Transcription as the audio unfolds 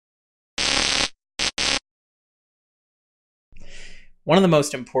one of the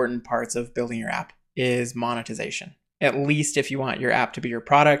most important parts of building your app is monetization. At least if you want your app to be your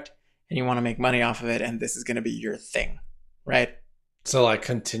product and you want to make money off of it, and this is going to be your thing, right? So like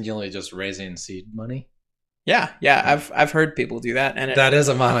continually just raising seed money? Yeah. I've heard people do that, and that is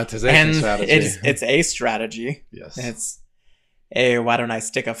a monetization strategy. It's a strategy. Yes. It's a why don't I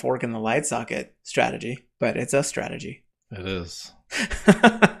stick a fork in the light socket strategy, but it's a strategy. It is.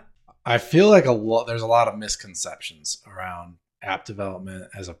 I feel like there's a lot of misconceptions around app development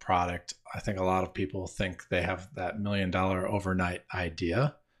as a product. I think a lot of people think they have that $1 million overnight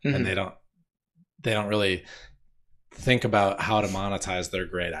idea, and they don't really think about how to monetize their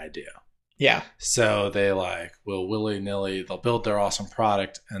great idea. Yeah. So they will willy-nilly, they'll build their awesome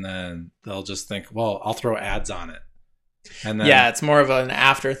product and then they'll just think, well, I'll throw ads on it. And then, it's more of an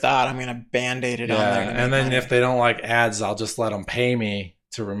afterthought. I'm going to band-aid it on there. And then if they don't like ads, I'll just let them pay me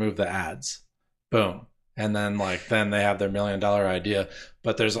to remove the ads. Boom. And then then they have their $1 million idea.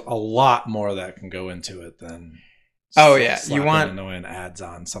 But there's a lot more that can go into it than you want annoying ads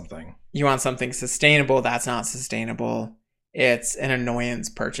on something. You want something sustainable. That's not sustainable. It's an annoyance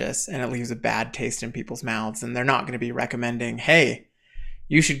purchase, and it leaves a bad taste in people's mouths. And they're not going to be recommending, hey,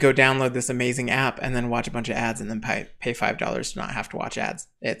 you should go download this amazing app and then watch a bunch of ads and then pay $5 to not have to watch ads.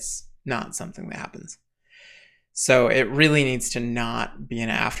 It's not something that happens. So it really needs to not be an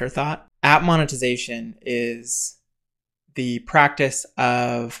afterthought. App monetization is the practice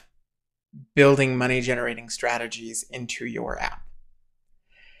of building money-generating strategies into your app.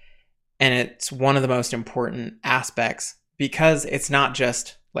 And it's one of the most important aspects because it's not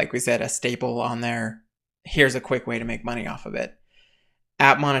just, like we said, a staple on there. Here's a quick way to make money off of it.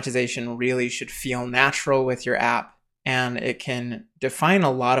 App monetization really should feel natural with your app, and it can define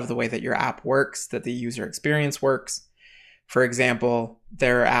a lot of the way that your app works, that the user experience works. For example,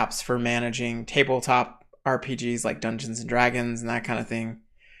 there are apps for managing tabletop RPGs like Dungeons and Dragons and that kind of thing,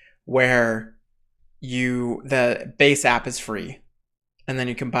 where the base app is free, and then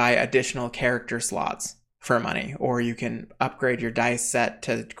you can buy additional character slots for money, or you can upgrade your dice set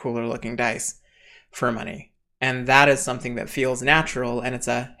to cooler looking dice for money. And that is something that feels natural, and it's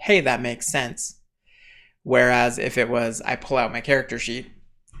hey, that makes sense. Whereas if it was, I pull out my character sheet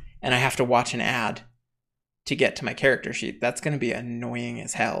and I have to watch an ad to get to my character sheet, that's going to be annoying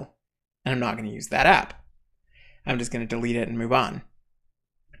as hell. And I'm not going to use that app. I'm just going to delete it and move on.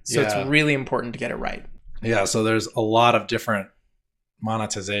 So It's really important to get it right. Yeah, so there's a lot of different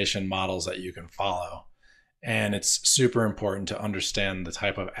monetization models that you can follow. And it's super important to understand the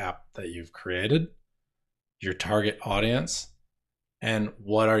type of app that you've created, your target audience, and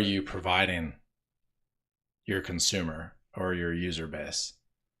what are you providing your consumer or your user base.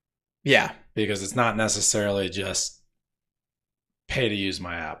 Yeah. Because it's not necessarily just pay to use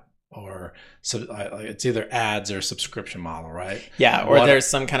my app, or it's either ads or subscription model, right? Yeah, or there's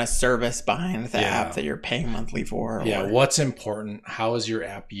some kind of service behind the app that you're paying monthly for. What's important? How is your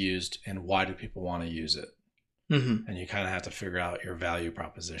app used, and why do people want to use it? Mm-hmm. And you kind of have to figure out your value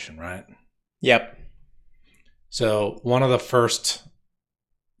proposition, right? Yep. So one of the first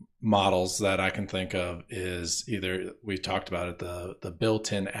models that I can think of is either, we talked about it, the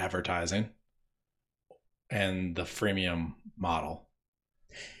built-in advertising and the freemium model.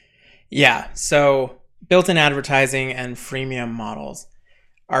 Yeah. So built-in advertising and freemium models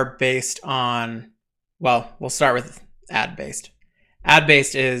are based on, well, we'll start with ad-based.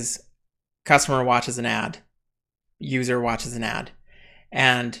 Ad-based is customer watches an ad, user watches an ad.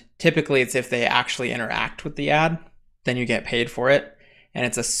 And typically it's if they actually interact with the ad, then you get paid for it. And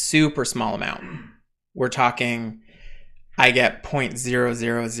it's a super small amount. We're talking, I get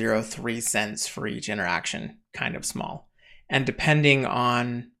 0.0003 cents for each interaction, kind of small. And depending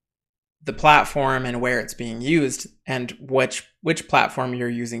on the platform and where it's being used and which platform you're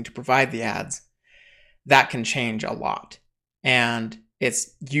using to provide the ads, that can change a lot. And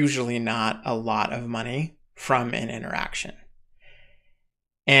it's usually not a lot of money from an interaction.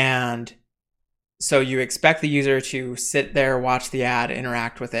 And so you expect the user to sit there, watch the ad,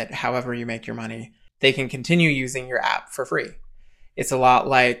 interact with it, however you make your money. They can continue using your app for free. It's a lot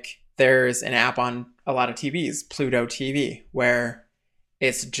like there's an app on a lot of TVs, Pluto TV, where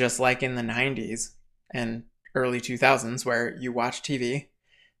it's just like in the 90s and early 2000s where you watch TV,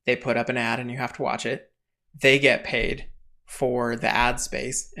 they put up an ad and you have to watch it. They get paid for the ad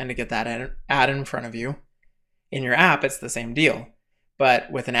space and to get that ad in front of you. In your app, it's the same deal.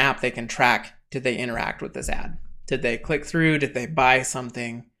 But with an app, they can track, did they interact with this ad? Did they click through? Did they buy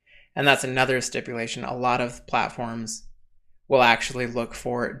something? And that's another stipulation. A lot of platforms will actually look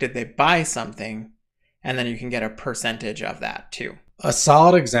for, did they buy something? And then you can get a percentage of that too. A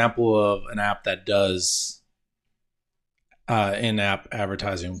solid example of an app that does in-app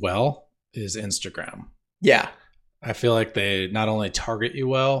advertising well is Instagram. Yeah. I feel like they not only target you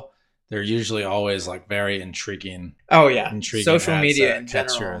well, they're usually always like very intriguing. Oh yeah. Intriguing Social ads media that in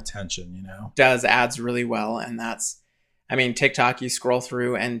catch your general attention, you know? does ads really well. And that's, I mean, TikTok, you scroll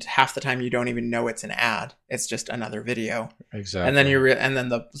through and half the time you don't even know it's an ad. It's just another video. Exactly. And then and then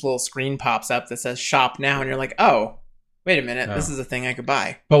the little screen pops up that says shop now. And you're like, oh, wait a minute. This is a thing I could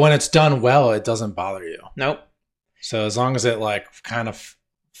buy. But when it's done well, it doesn't bother you. Nope. So as long as it like kind of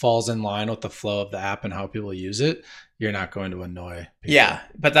falls in line with the flow of the app and how people use it, you're not going to annoy people. Yeah,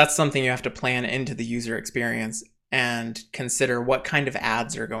 but that's something you have to plan into the user experience and consider what kind of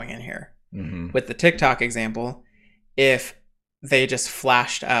ads are going in here. Mm-hmm. With the TikTok example, if they just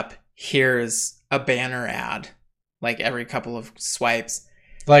flashed up, here's a banner ad, like every couple of swipes.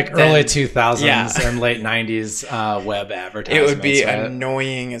 Like then, early 2000s yeah. and late 90s web advertisements. It would be right?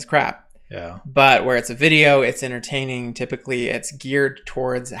 annoying as crap. Yeah. But where it's a video, it's entertaining. Typically, it's geared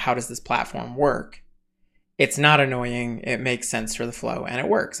towards how does this platform work? It's not annoying. It makes sense for the flow and it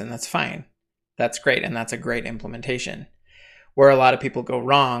works, and that's fine. That's great, and that's a great implementation. Where a lot of people go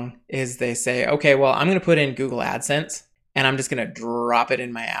wrong is they say, okay, well, I'm going to put in Google AdSense and I'm just going to drop it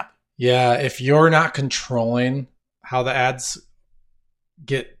in my app. Yeah, if you're not controlling how the ads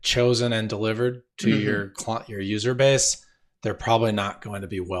get chosen and delivered to your user base, they're probably not going to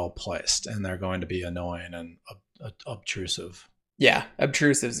be well placed, and they're going to be annoying and obtrusive. Yeah,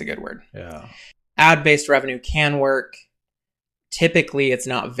 obtrusive is a good word. Yeah. Ad-based revenue can work. Typically, it's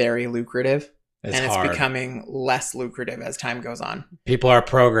not very lucrative. It's hard. Becoming less lucrative as time goes on. People are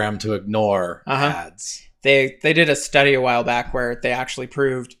programmed to ignore ads. They did a study a while back where they actually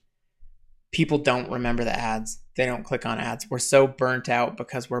proved people don't remember the ads. They don't click on ads. We're so burnt out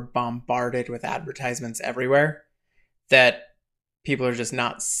because we're bombarded with advertisements everywhere that people are just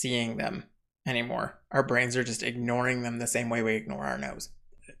not seeing them anymore. Our brains are just ignoring them the same way we ignore our nose.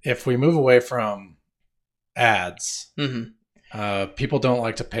 If we move away from ads, people don't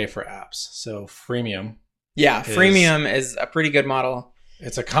like to pay for apps. So freemium. Yeah, freemium is a pretty good model.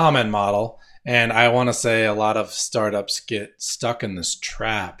 It's a common model. And I want to say a lot of startups get stuck in this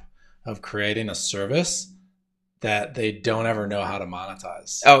trap of creating a service that they don't ever know how to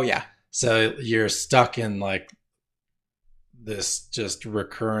monetize. Oh, yeah. So you're stuck in like this just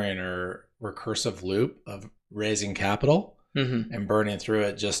recurring or recursive loop of raising capital and burning through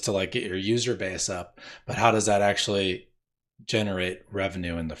it just to like get your user base up. But how does that actually generate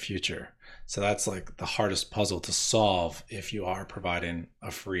revenue in the future? So that's like the hardest puzzle to solve if you are providing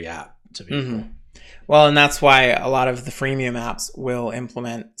a free app to people. Well, and that's why a lot of the freemium apps will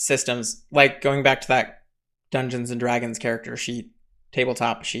implement systems like going back to that Dungeons and Dragons character sheet,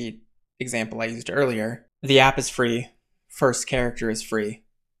 tabletop sheet example I used earlier. The app is free. First character is free.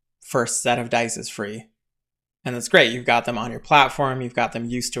 First set of dice is free. And that's great. You've got them on your platform. You've got them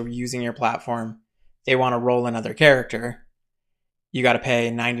used to using your platform. They want to roll another character. You got to pay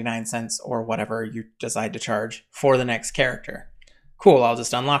 99 cents or whatever you decide to charge for the next character. Cool. I'll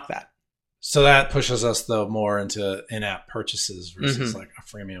just unlock that. So that pushes us though more into in-app purchases versus like a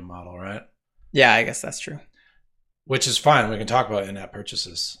freemium model, right? Yeah, I guess that's true. Which is fine. We can talk about in-app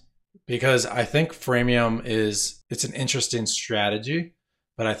purchases because I think freemium it's an interesting strategy,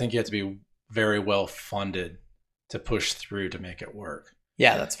 but I think you have to be very well funded to push through to make it work.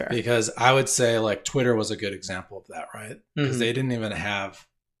 Yeah, that's fair. Because I would say like Twitter was a good example of that, right? Because they didn't even have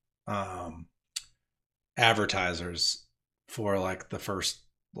advertisers for like the first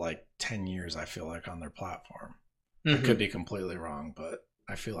like 10 years, I feel like, on their platform. I could be completely wrong, but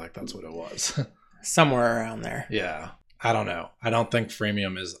I feel like that's what it was. Somewhere around there. Yeah. I don't know. I don't think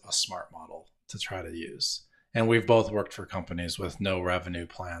freemium is a smart model to try to use. And we've both worked for companies with no revenue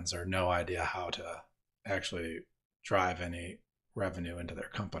plans or no idea how to actually drive any revenue into their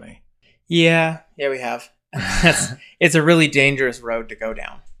company. Yeah, we have. It's a really dangerous road to go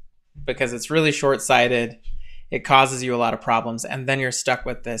down because it's really short-sighted. It causes you a lot of problems. And then you're stuck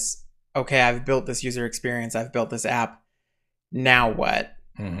with this, okay, I've built this user experience. I've built this app. Now what?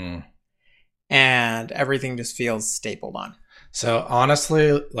 And everything just feels stapled on. So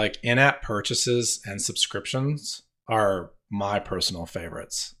honestly, like in-app purchases and subscriptions are my personal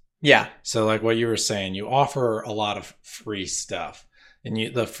favorites. Yeah. So like what you were saying, you offer a lot of free stuff,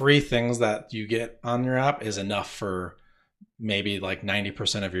 and the free things that you get on your app is enough for maybe like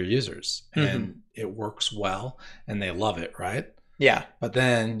 90% of your users, and it works well and they love it, right? Yeah. But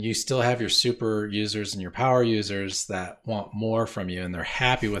then you still have your super users and your power users that want more from you, and they're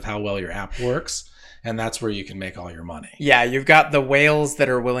happy with how well your app works. And that's where you can make all your money. Yeah, you've got the whales that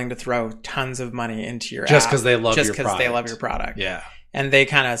are willing to throw tons of money into your app. Just because they love your product. Just because they love your product. Yeah. And they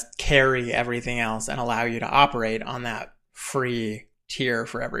kind of carry everything else and allow you to operate on that free tier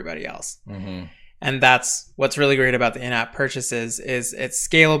for everybody else. Mm-hmm. And that's what's really great about the in-app purchases is it's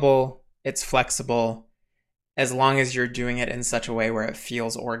scalable, it's flexible, as long as you're doing it in such a way where it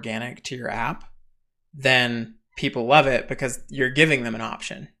feels organic to your app, then people love it because you're giving them an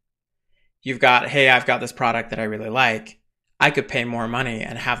option. You've got, hey, I've got this product that I really like. I could pay more money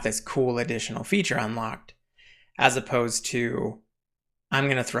and have this cool additional feature unlocked, as opposed to, I'm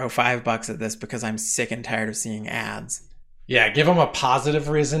going to throw $5 at this because I'm sick and tired of seeing ads. Yeah, give them a positive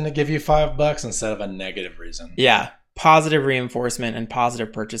reason to give you $5 instead of a negative reason. Yeah, positive reinforcement and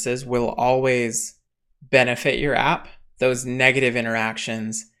positive purchases will always benefit your app. Those negative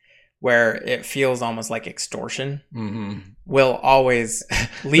interactions where it feels almost like extortion will always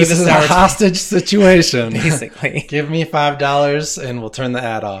leave this is a hostage situation. Basically. Give me $5 and we'll turn the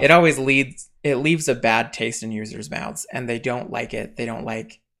ad off. It always leaves a bad taste in users' mouths, and they don't like it. They don't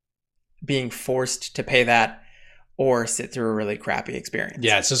like being forced to pay that or sit through a really crappy experience.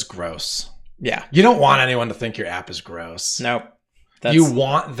 Yeah, it's just gross. Yeah. You don't want anyone to think your app is gross. Nope. You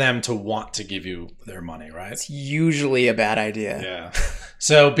want them to want to give you their money, right? It's usually a bad idea. Yeah.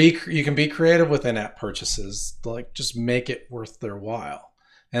 So you can be creative with in-app purchases. Like, just make it worth their while.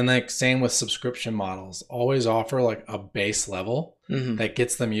 And like same with subscription models. Always offer like a base level that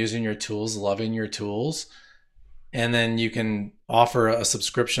gets them using your tools, loving your tools. And then you can offer a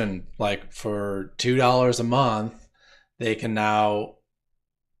subscription like for $2 a month. They can now,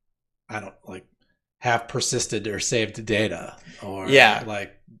 have persisted or saved data, or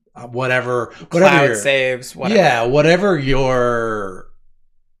like whatever Cloud saves, whatever. Yeah, whatever your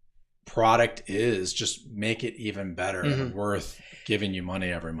product is, just make it even better and worth giving you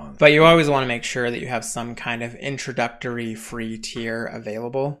money every month. But you always want to make sure that you have some kind of introductory free tier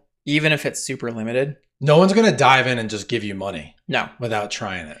available, even if it's super limited. No one's going to dive in and just give you money. No. Without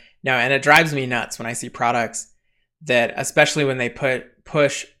trying it. No, and it drives me nuts when I see products that, especially when they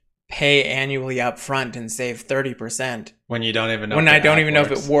push pay annually up front and save 30%. When you don't even know. When I don't even know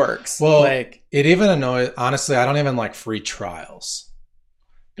if it works. Well, like, it even annoys, honestly, I don't even like free trials.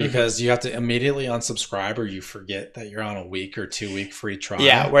 Because you have to immediately unsubscribe or you forget that you're on a week or 2 week free trial.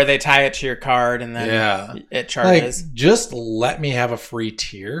 Yeah, where they tie it to your card and then it charges. Like, just let me have a free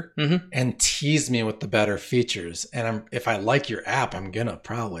tier and tease me with the better features. And if I like your app, I'm going to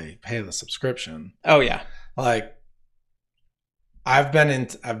probably pay the subscription. Oh, yeah. Like, I've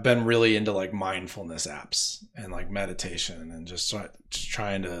been really into like mindfulness apps and like meditation and just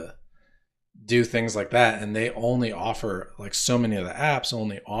trying to do things like that, and they only offer, like, so many of the apps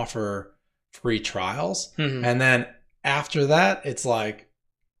only offer free trials, and then after that it's like,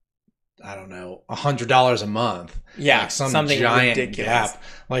 I don't know, $100 a month. Yeah, like something giant ridiculous. Gap.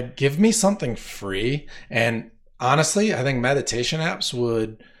 Like, give me something free. And honestly, I think meditation apps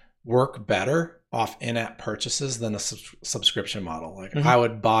would work better off in-app purchases than a subscription model. Like, I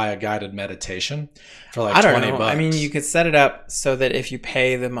would buy a guided meditation for like $20. I mean, you could set it up so that if you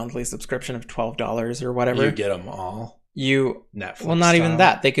pay the monthly subscription of $12 or whatever, you get them all. Netflix. Well, not even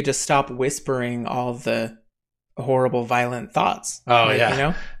that. They could just stop whispering all the horrible, violent thoughts. Oh, yeah. You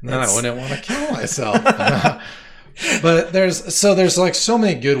know? Then I wouldn't want to kill myself. But there's like so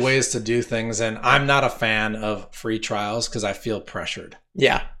many good ways to do things, and I'm not a fan of free trials because I feel pressured.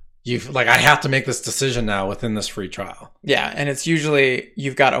 Yeah. I have to make this decision now within this free trial. Yeah, and it's usually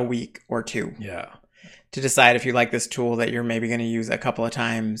you've got a week or two. Yeah. To decide if you like this tool that you're maybe going to use a couple of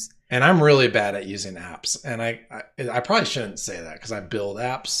times. And I'm really bad at using apps, and I probably shouldn't say that because I build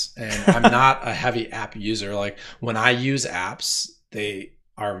apps, and I'm not a heavy app user. Like, when I use apps, they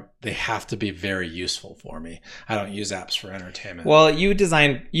have to be very useful for me. I don't use apps for entertainment. Well, you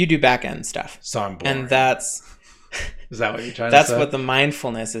do back end stuff, so I'm boring. And that's. Is that what you're trying to say? That's what the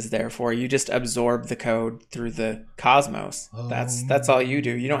mindfulness is there for. You just absorb the code through the cosmos. That's all you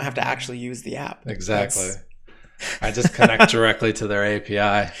do. You don't have to actually use the app. Exactly. I just connect directly to their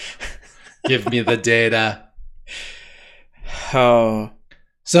API. Give me the data. Oh.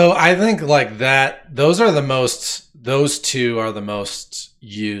 So I think like that, those two are the most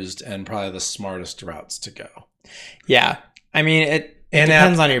used and probably the smartest routes to go. Yeah. I mean, it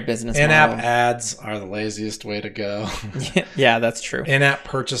depends on your business model. In-app ads are the laziest way to go. Yeah, that's true. In-app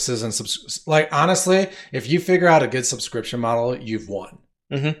purchases and honestly, if you figure out a good subscription model, you've won.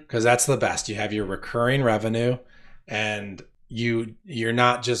 Because that's the best. You have your recurring revenue, and you're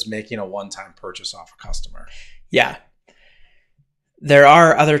not just making a one-time purchase off a customer. Yeah. There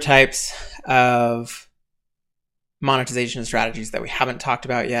are other types of monetization strategies that we haven't talked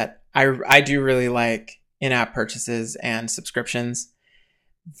about yet. I do really like in-app purchases and subscriptions.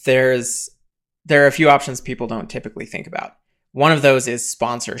 There are a few options people don't typically think about. One of those is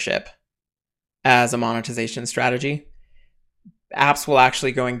sponsorship as a monetization strategy, apps will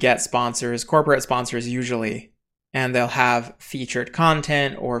actually go and get sponsors, corporate sponsors usually, and they'll have featured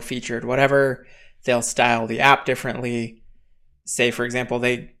content or featured whatever. They'll style the app differently. Say, for example,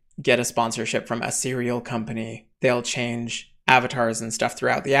 they get a sponsorship from a cereal company. They'll change avatars and stuff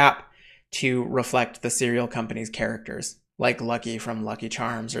throughout the app to reflect the cereal company's characters, like Lucky from Lucky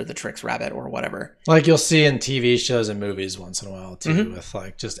Charms or the Trix Rabbit or whatever. Like you'll see in TV shows and movies once in a while too, with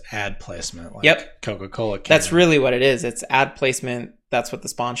like just ad placement. Like Coca-Cola. That's really what it is. It's ad placement. That's what the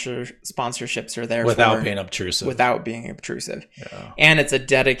sponsorships are there without for. being obtrusive. Without being obtrusive. Yeah. And it's a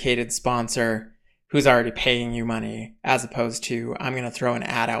dedicated sponsor who's already paying you money, as opposed to I'm going to throw an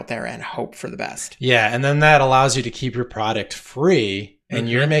ad out there and hope for the best. Yeah, and then that allows you to keep your product free, and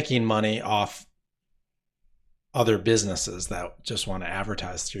you're making money off other businesses that just want to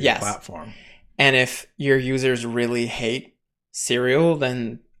advertise through your platform. And if your users really hate cereal,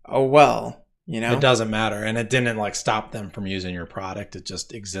 then oh well, you know? It doesn't matter. And it didn't like stop them from using your product. It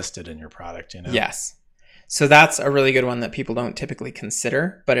just existed in your product, you know? Yes. So that's a really good one that people don't typically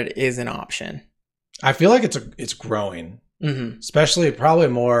consider, but it is an option. I feel like it's growing. Especially probably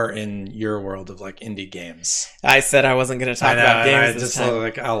more in your world of like indie games. I said I wasn't going to talk about games this time.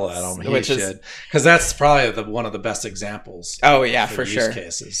 Like, I'll let him. He should. Because that's probably one of the best examples. Oh, yeah, for sure.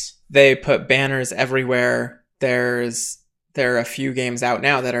 Cases. They put banners everywhere. There are a few games out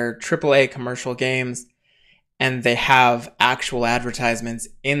now that are AAA commercial games, and they have actual advertisements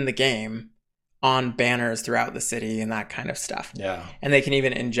in the game on banners throughout the city and that kind of stuff. Yeah. And they can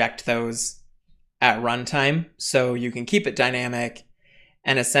even inject those at runtime, so you can keep it dynamic,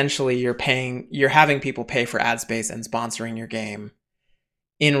 and essentially you're having people pay for ad space and sponsoring your game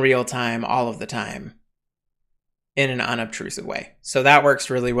in real time all of the time in an unobtrusive way. So that works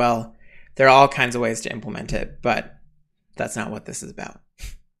really well. There are all kinds of ways to implement it, but that's not what this is about.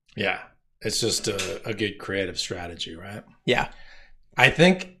 Yeah. It's just a good creative strategy, right? Yeah. I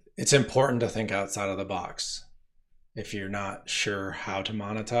think it's important to think outside of the box if you're not sure how to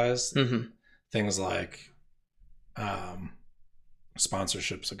monetize. Things like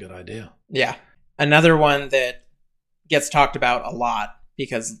sponsorship's a good idea. Yeah. Another one that gets talked about a lot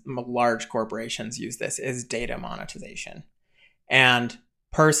because large corporations use this is data monetization. And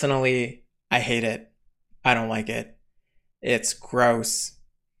personally, I hate it. I don't like it. It's gross.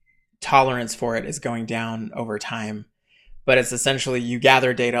 Tolerance for it is going down over time. But it's essentially you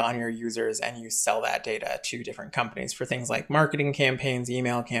gather data on your users and you sell that data to different companies for things like marketing campaigns,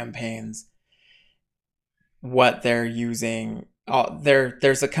 email campaigns, what they're using. There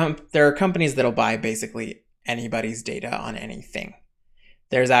are companies that'll buy basically anybody's data on anything.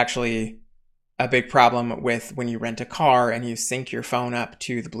 There's actually a big problem with when you rent a car and you sync your phone up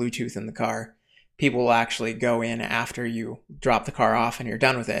to the Bluetooth in the car. People will actually go in after you drop the car off and you're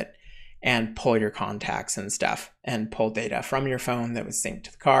done with it and pull your contacts and stuff and pull data from your phone that was synced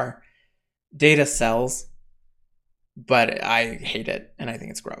to the car. Data sells, but I hate it and I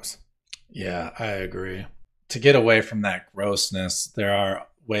think it's gross. Yeah, I agree. To get away from that grossness, there are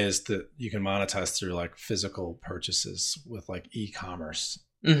ways that you can monetize through like physical purchases with like e-commerce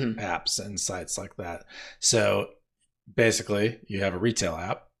apps and sites like that. So basically you have a retail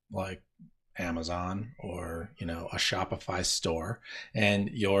app like Amazon or, you know, a Shopify store, and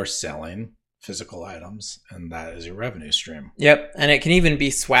you're selling physical items, and that is your revenue stream. Yep. And it can even be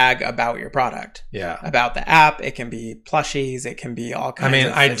swag about your product. Yeah. About the app. It can be plushies. It can be all kinds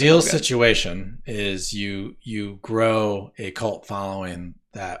of ideal situation is you grow a cult following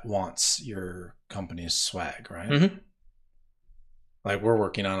that wants your company's swag, right? Like we're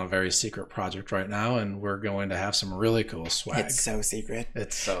working on a very secret project right now, and we're going to have some really cool swag. It's so secret.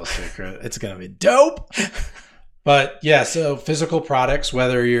 It's going to be dope. But yeah, so physical products,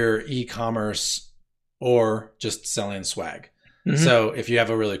 whether you're e-commerce or just selling swag. So if you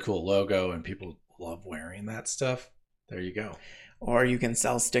have a really cool logo and people love wearing that stuff, there you go. Or you can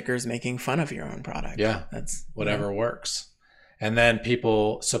sell stickers making fun of your own product. Yeah, that's whatever works. And then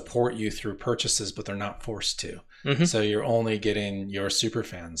people support you through purchases, but they're not forced to. So you're only getting your super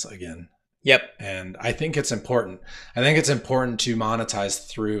fans again. Yep. And I think it's important. I think it's important to monetize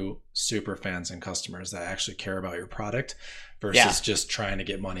through super fans and customers that actually care about your product versus just trying to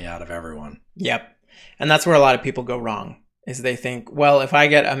get money out of everyone. Yep. And that's where a lot of people go wrong, is they think, well, if I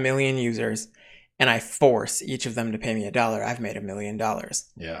get 1 million users and I force each of them to pay me $1, I've made $1 million.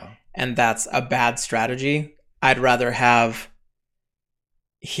 Yeah. And that's a bad strategy. I'd rather have,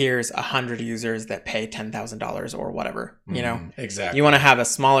 here's 100 users that pay $10,000 or whatever, you know? Exactly. You want to have a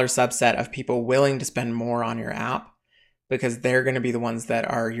smaller subset of people willing to spend more on your app because they're going to be the ones that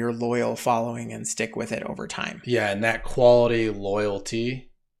are your loyal following and stick with it over time. Yeah, and that quality loyalty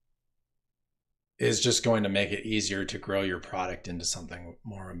is just going to make it easier to grow your product into something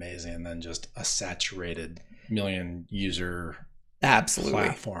more amazing than just a saturated million user Absolutely.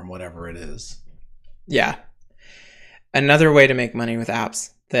 platform, whatever it is. Yeah. Another way to make money with apps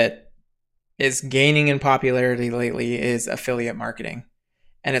that is gaining in popularity lately is affiliate marketing.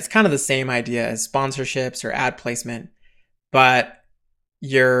 And it's kind of the same idea as sponsorships or ad placement, but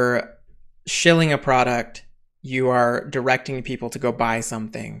you're shilling a product, you are directing people to go buy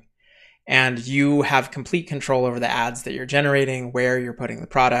something, and you have complete control over the ads that you're generating, where you're putting the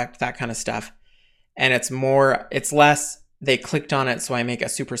product, that kind of stuff. And it's less, they clicked on it, so I make a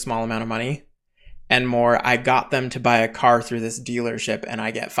super small amount of money, and more, I got them to buy a car through this dealership and I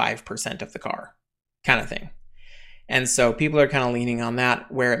get 5% of the car kind of thing. And so people are kind of leaning on that,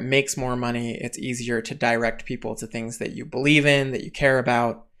 where it makes more money. It's easier to direct people to things that you believe in, that you care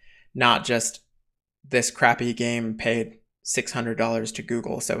about, not just this crappy game paid $600 to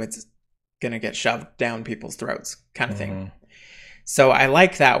Google, so it's going to get shoved down people's throats kind of thing. So I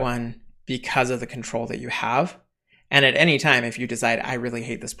like that one because of the control that you have. And at any time, if you decide, I really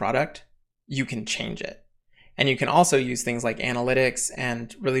hate this product, you can change it. And you can also use things like analytics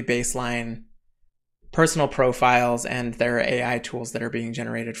and really baseline personal profiles, and there are AI tools that are being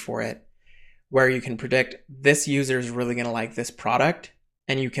generated for it, where you can predict this user is really going to like this product.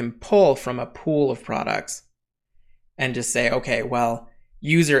 And you can pull from a pool of products and just say, okay, well,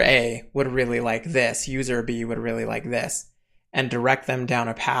 user A would really like this, user B would really like this, and direct them down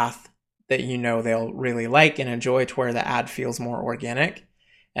a path that you know they'll really like and enjoy, to where the ad feels more organic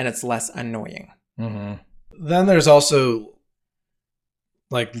and it's less annoying. Then there's also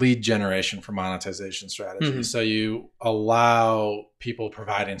like lead generation for monetization strategies. So you allow people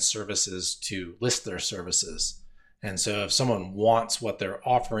providing services to list their services. And so if someone wants what they're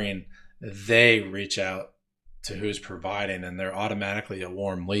offering, they reach out to who's providing, and they're automatically a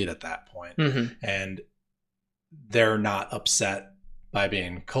warm lead at that point. And they're not upset by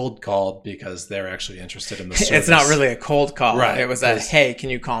being cold called because they're actually interested in the service. It's not really a cold call. Right. It was a, hey, can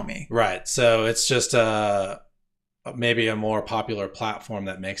you call me? Right. So it's just maybe a more popular platform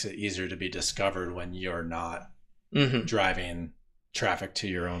that makes it easier to be discovered when you're not driving traffic to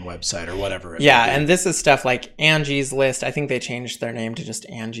your own website or whatever it Yeah, may be. and this is stuff like Angie's List. I think they changed their name to just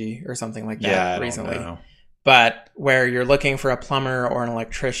Angie or something like that recently. Don't know. But where you're looking for a plumber or an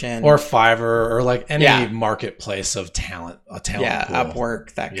electrician. Or Fiverr, or like any marketplace of talent, a talent pool.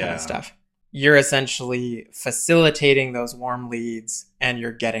 Upwork, that kind of stuff. You're essentially facilitating those warm leads, and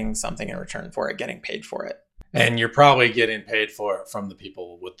you're getting something in return for it, getting paid for it. And you're probably getting paid for it from the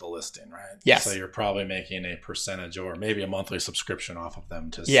people with the listing, right? Yes. So you're probably making a percentage or maybe a monthly subscription off of them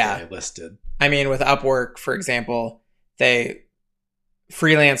to stay listed. I mean, with Upwork, for example,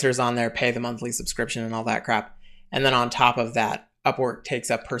 freelancers on there pay the monthly subscription and all that crap. And then on top of that, Upwork takes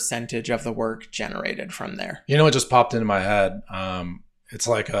a percentage of the work generated from there. You know what just popped into my head? It's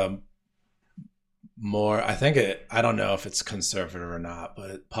like I don't know if it's conservative or not,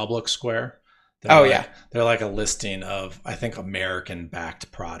 but Public Square. They're like a listing of, I think,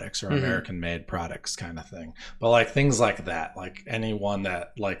 American-backed products or American-made products kind of thing. But like things like that, like anyone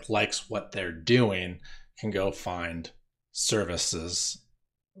that likes what they're doing can go find services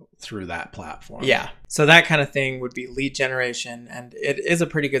through that platform. Yeah. So that kind of thing would be lead generation, and it is a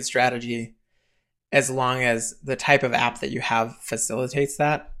pretty good strategy as long as the type of app that you have facilitates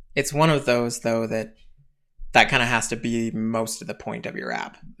that. It's one of those, though, that kind of has to be most of the point of your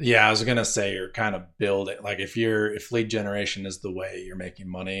app. Yeah, I was going to say you're kind of building, like if lead generation is the way you're making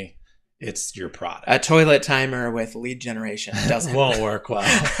money, it's your product. A toilet timer with lead generation won't work well.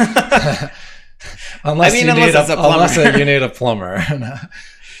 unless you need a plumber.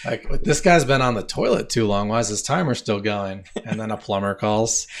 Like, this guy's been on the toilet too long. Why is his timer still going? And then a plumber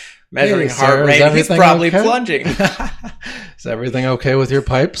calls. Measuring heart rate. He's probably plunging. Is everything okay with your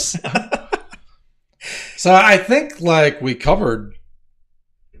pipes? So I think we covered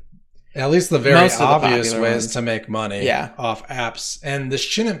at least the very obvious ways to make money off apps. And this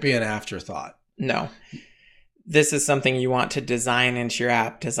shouldn't be an afterthought. No. This is something you want to design into your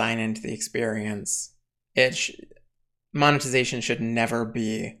app, design into the experience. Monetization should never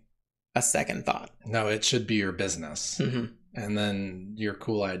be a second thought. No, it should be your business. And then your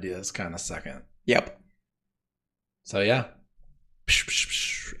cool ideas kind of second. Yep. So yeah.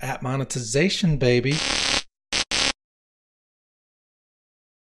 App monetization, baby.